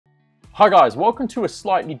Hi guys, welcome to a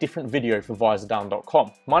slightly different video for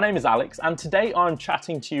Visordown.com. My name is Alex and today I'm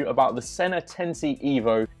chatting to you about the Sena 10C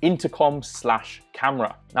Evo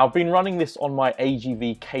intercom/camera. Now I've been running this on my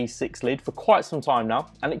AGV K6 lid for quite some time now,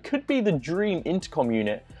 and it could be the dream intercom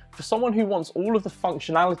unit for someone who wants all of the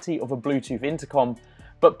functionality of a Bluetooth intercom,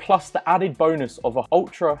 but plus the added bonus of an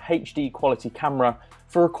ultra HD quality camera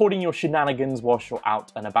for recording your shenanigans whilst you're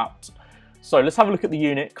out and about. So let's have a look at the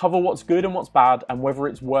unit, cover what's good and what's bad, and whether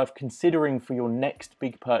it's worth considering for your next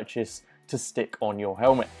big purchase to stick on your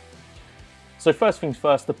helmet. So first things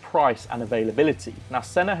first, the price and availability. Now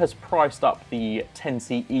Sena has priced up the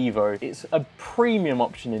 10C Evo. It's a premium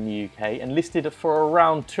option in the UK and listed for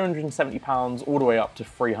around £270 all the way up to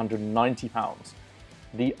 £390.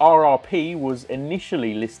 The RRP was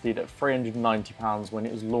initially listed at £390 when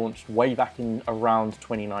it was launched way back in around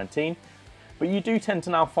 2019. But you do tend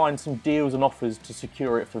to now find some deals and offers to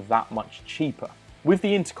secure it for that much cheaper. With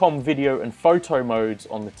the intercom, video and photo modes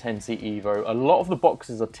on the 10C Evo, a lot of the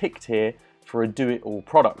boxes are ticked here for a do-it-all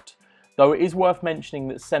product. Though it is worth mentioning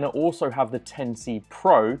that Sena also have the 10C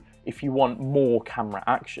Pro if you want more camera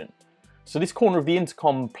action. So this corner of the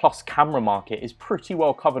intercom plus camera market is pretty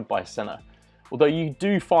well covered by Sena. Although you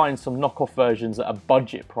do find some knockoff versions at a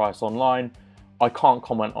budget price online, I can't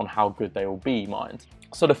comment on how good they will be, mind.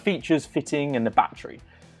 So the features, fitting and the battery.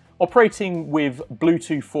 Operating with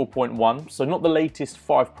Bluetooth 4.1, so not the latest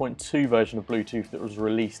 5.2 version of Bluetooth that was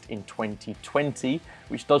released in 2020,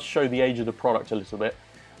 which does show the age of the product a little bit.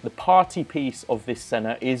 The party piece of this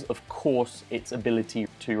Sena is of course its ability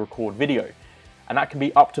to record video. And that can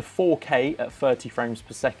be up to 4K at 30 frames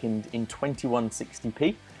per second in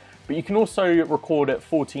 2160p. But you can also record at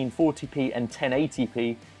 1440p and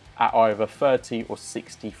 1080p at either 30 or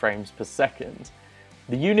 60 frames per second.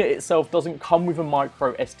 The unit itself doesn't come with a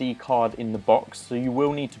micro SD card in the box, so you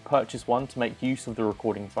will need to purchase one to make use of the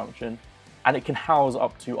recording function, and it can house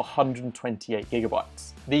up to 128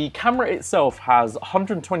 gigabytes. The camera itself has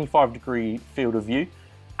 125-degree field of view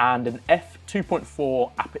and an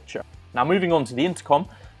f2.4 aperture. Now moving on to the intercom,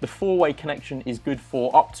 the four-way connection is good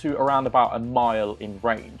for up to around about a mile in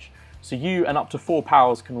range. So you and up to 4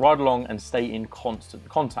 pals can ride along and stay in constant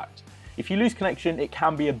contact. If you lose connection, it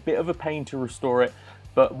can be a bit of a pain to restore it,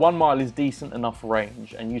 but 1 mile is decent enough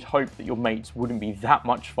range, and you'd hope that your mates wouldn't be that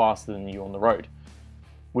much faster than you on the road.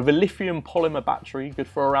 With a lithium polymer battery, good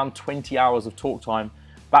for around 20 hours of talk time,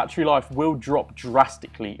 battery life will drop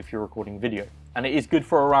drastically if you're recording video, and it is good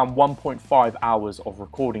for around 1.5 hours of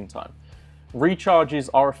recording time. Recharges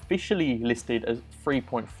are officially listed as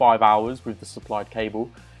 3.5 hours with the supplied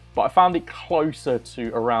cable, but I found it closer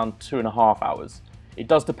to around 2.5 hours. It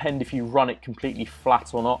does depend if you run it completely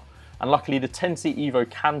flat or not, and luckily the 10C Evo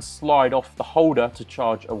can slide off the holder to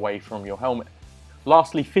charge away from your helmet.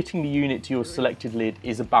 Lastly, fitting the unit to your selected lid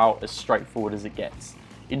is about as straightforward as it gets.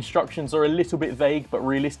 Instructions are a little bit vague, but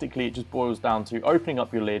realistically it just boils down to opening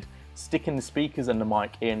up your lid, sticking the speakers and the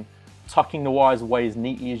mic in, tucking the wires away as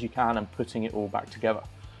neatly as you can and putting it all back together.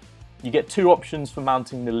 You get two options for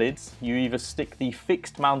mounting the lids. You either stick the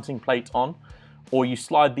fixed mounting plate on, or you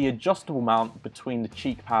slide the adjustable mount between the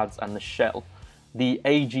cheek pads and the shell. The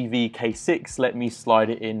AGV K6 let me slide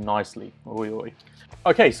it in nicely. Oi, oi.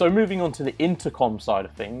 Okay, so moving on to the intercom side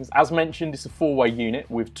of things. As mentioned, it's a four-way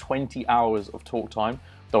unit with 20 hours of talk time,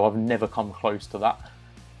 though I've never come close to that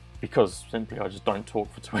because simply I just don't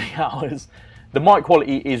talk for 20 hours. The mic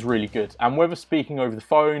quality is really good, and whether speaking over the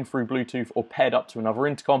phone, through Bluetooth or paired up to another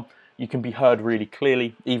intercom, you can be heard really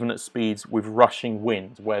clearly, even at speeds with rushing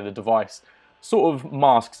wind, where the device sort of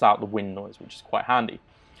masks out the wind noise, which is quite handy.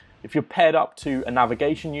 If you're paired up to a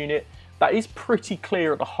navigation unit, that is pretty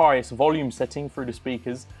clear at the highest volume setting through the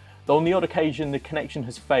speakers, though on the odd occasion the connection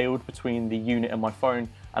has failed between the unit and my phone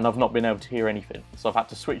and I've not been able to hear anything. So I've had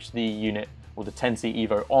to switch the unit or the 10C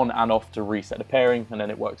Evo on and off to reset the pairing, and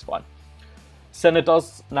then it works fine. Sena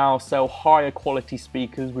does now sell higher quality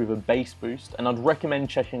speakers with a bass boost, and I'd recommend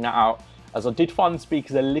checking that out, as I did find the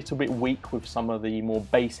speakers a little bit weak with some of the more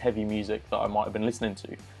bass heavy music that I might have been listening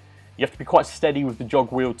to. You have to be quite steady with the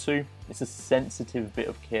jog wheel too. It's a sensitive bit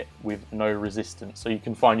of kit with no resistance, so you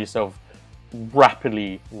can find yourself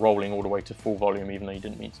rapidly rolling all the way to full volume even though you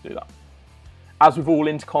didn't mean to do that. As with all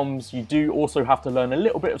intercoms, you do also have to learn a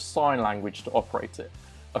little bit of sign language to operate it.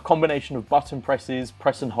 A combination of button presses,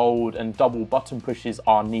 press and hold, and double button pushes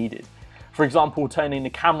are needed. For example, turning the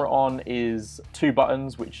camera on is 2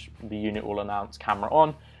 buttons, which the unit will announce camera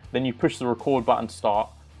on. Then you push the record button to start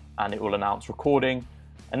and it will announce recording.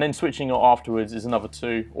 And then switching it afterwards is another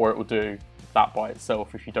 2, or it will do that by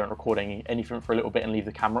itself if you don't record anything for a little bit and leave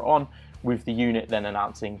the camera on, with the unit then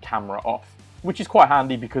announcing camera off. which is quite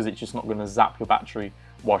handy because it's just not going to zap your battery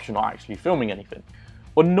whilst you're not actually filming anything.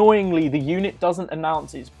 Annoyingly, the unit doesn't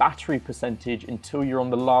announce its battery percentage until you're on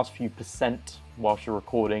the last few percent whilst you're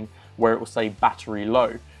recording, where it will say battery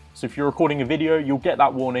low. So if you're recording a video, you'll get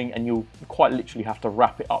that warning and you'll quite literally have to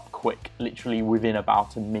wrap it up quick, literally within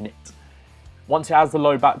about a minute. Once it has the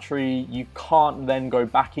low battery, you can't then go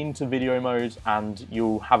back into video mode, and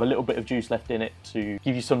you'll have a little bit of juice left in it to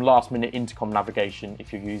give you some last minute intercom navigation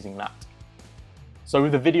if you're using that. So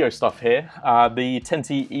with the video stuff here, the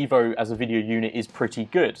 10C Evo as a video unit is pretty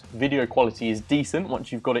good. Video quality is decent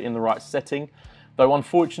once you've got it in the right setting, though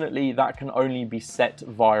unfortunately that can only be set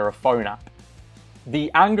via a phone app. The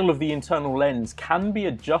angle of the internal lens can be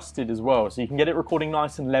adjusted as well, so you can get it recording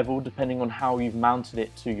nice and level depending on how you've mounted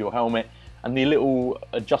it to your helmet, and the little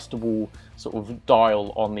adjustable sort of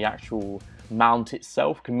dial on the actual mount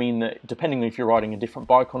itself can mean that depending on if you're riding a different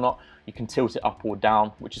bike or not, you can tilt it up or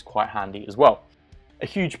down, which is quite handy as well. A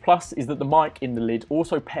huge plus is that the mic in the lid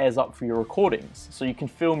also pairs up for your recordings, so you can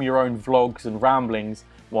film your own vlogs and ramblings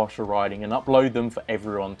whilst you're riding and upload them for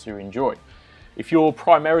everyone to enjoy. If you're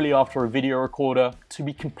primarily after a video recorder, to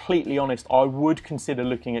be completely honest, I would consider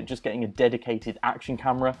looking at just getting a dedicated action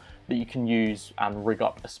camera that you can use and rig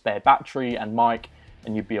up a spare battery and mic,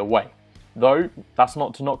 and you'd be away. Though, that's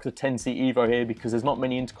not to knock the 10C Evo here, because there's not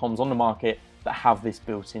many intercoms on the market that have this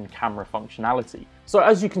built-in camera functionality. So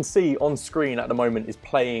as you can see on screen at the moment is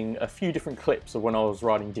playing a few different clips of when I was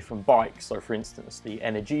riding different bikes. So for instance, the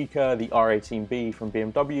Energica, the R18B from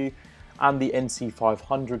BMW, and the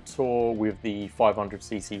NC500 Tour with the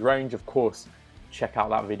 500cc range. Of course, check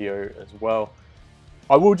out that video as well.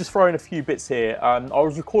 I will just throw in a few bits here. I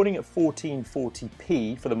was recording at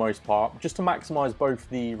 1440p for the most part, just to maximize both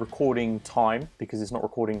the recording time, because it's not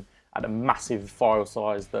recording at a massive file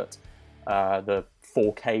size that the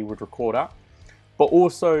 4K would record at, but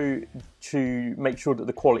also to make sure that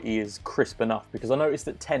the quality is crisp enough, because I noticed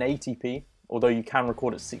that 1080p, although you can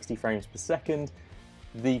record at 60 frames per second,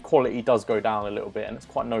 the quality does go down a little bit, and it's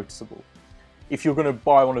quite noticeable. If you're going to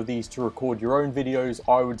buy one of these to record your own videos,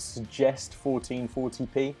 I would suggest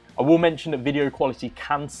 1440p. I will mention that video quality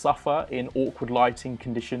can suffer in awkward lighting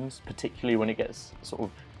conditions, particularly when it gets sort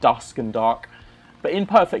of dusk and dark. But in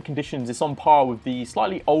perfect conditions, it's on par with the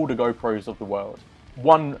slightly older GoPros of the world.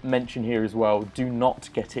 One mention here as well, do not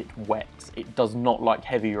get it wet. It does not like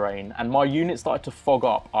heavy rain, and my unit started to fog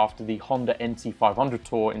up after the Honda NC500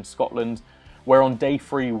 Tour in Scotland, where on day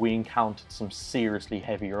 3 we encountered some seriously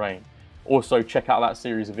heavy rain. Also, check out that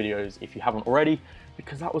series of videos if you haven't already,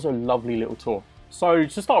 because that was a lovely little tour. So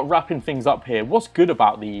to start wrapping things up here, what's good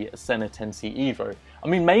about the Sena 10C Evo? I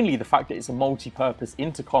mean, mainly the fact that it's a multi-purpose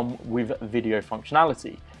intercom with video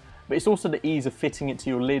functionality, but it's also the ease of fitting it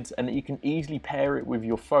to your lids, and that you can easily pair it with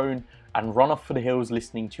your phone and run off for the hills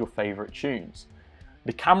listening to your favourite tunes.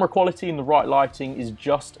 The camera quality and the right lighting is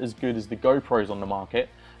just as good as the GoPros on the market,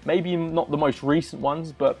 maybe not the most recent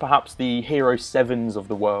ones, but perhaps the Hero 7s of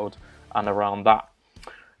the world and around that.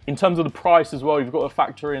 In terms of the price as well, you've got to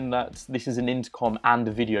factor in that this is an intercom and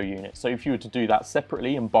a video unit. So if you were to do that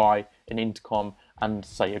separately and buy an intercom and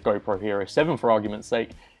say a GoPro Hero 7 for argument's sake,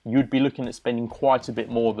 you'd be looking at spending quite a bit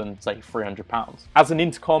more than say £300. As an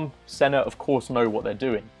intercom, Sena of course know what they're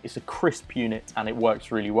doing. It's a crisp unit and it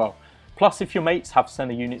works really well. Plus, if your mates have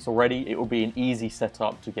Sena units already, it will be an easy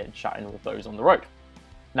setup to get chatting with those on the road.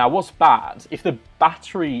 Now, what's bad? If the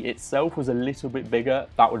battery itself was a little bit bigger,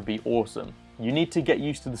 that would be awesome. You need to get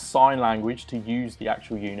used to the sign language to use the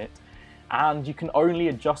actual unit, and you can only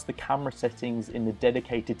adjust the camera settings in the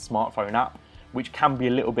dedicated smartphone app, which can be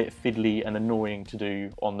a little bit fiddly and annoying to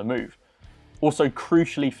do on the move. Also,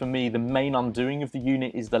 crucially for me, the main undoing of the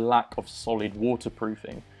unit is the lack of solid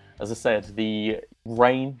waterproofing. As I said, the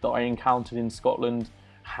rain that I encountered in Scotland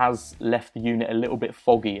has left the unit a little bit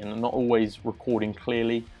foggy and not always recording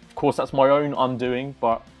clearly. Of course, that's my own undoing,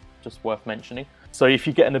 but just worth mentioning. So if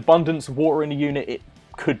you get an abundance of water in the unit, it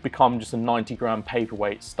could become just a 90-gram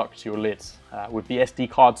paperweight stuck to your lids. With the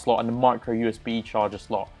SD card slot and the micro USB charger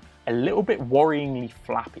slot a little bit worryingly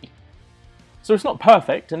flappy. So it's not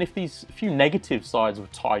perfect, and if these few negative sides were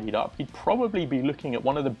tidied up, you'd probably be looking at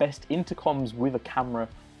one of the best intercoms with a camera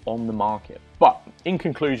on the market. But in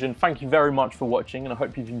conclusion, thank you very much for watching, and I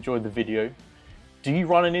hope you've enjoyed the video. Do you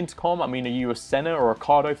run an intercom? I mean, are you a Sena or a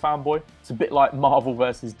Cardo fanboy? It's a bit like Marvel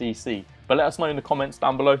versus DC, but let us know in the comments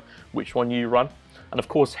down below which one you run. And of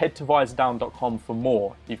course, head to Visordown.com for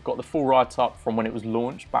more. You've got the full write-up from when it was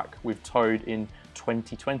launched back with Toad in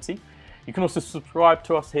 2020. You can also subscribe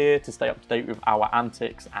to us here to stay up to date with our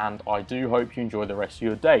antics, and I do hope you enjoy the rest of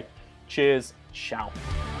your day. Cheers, ciao.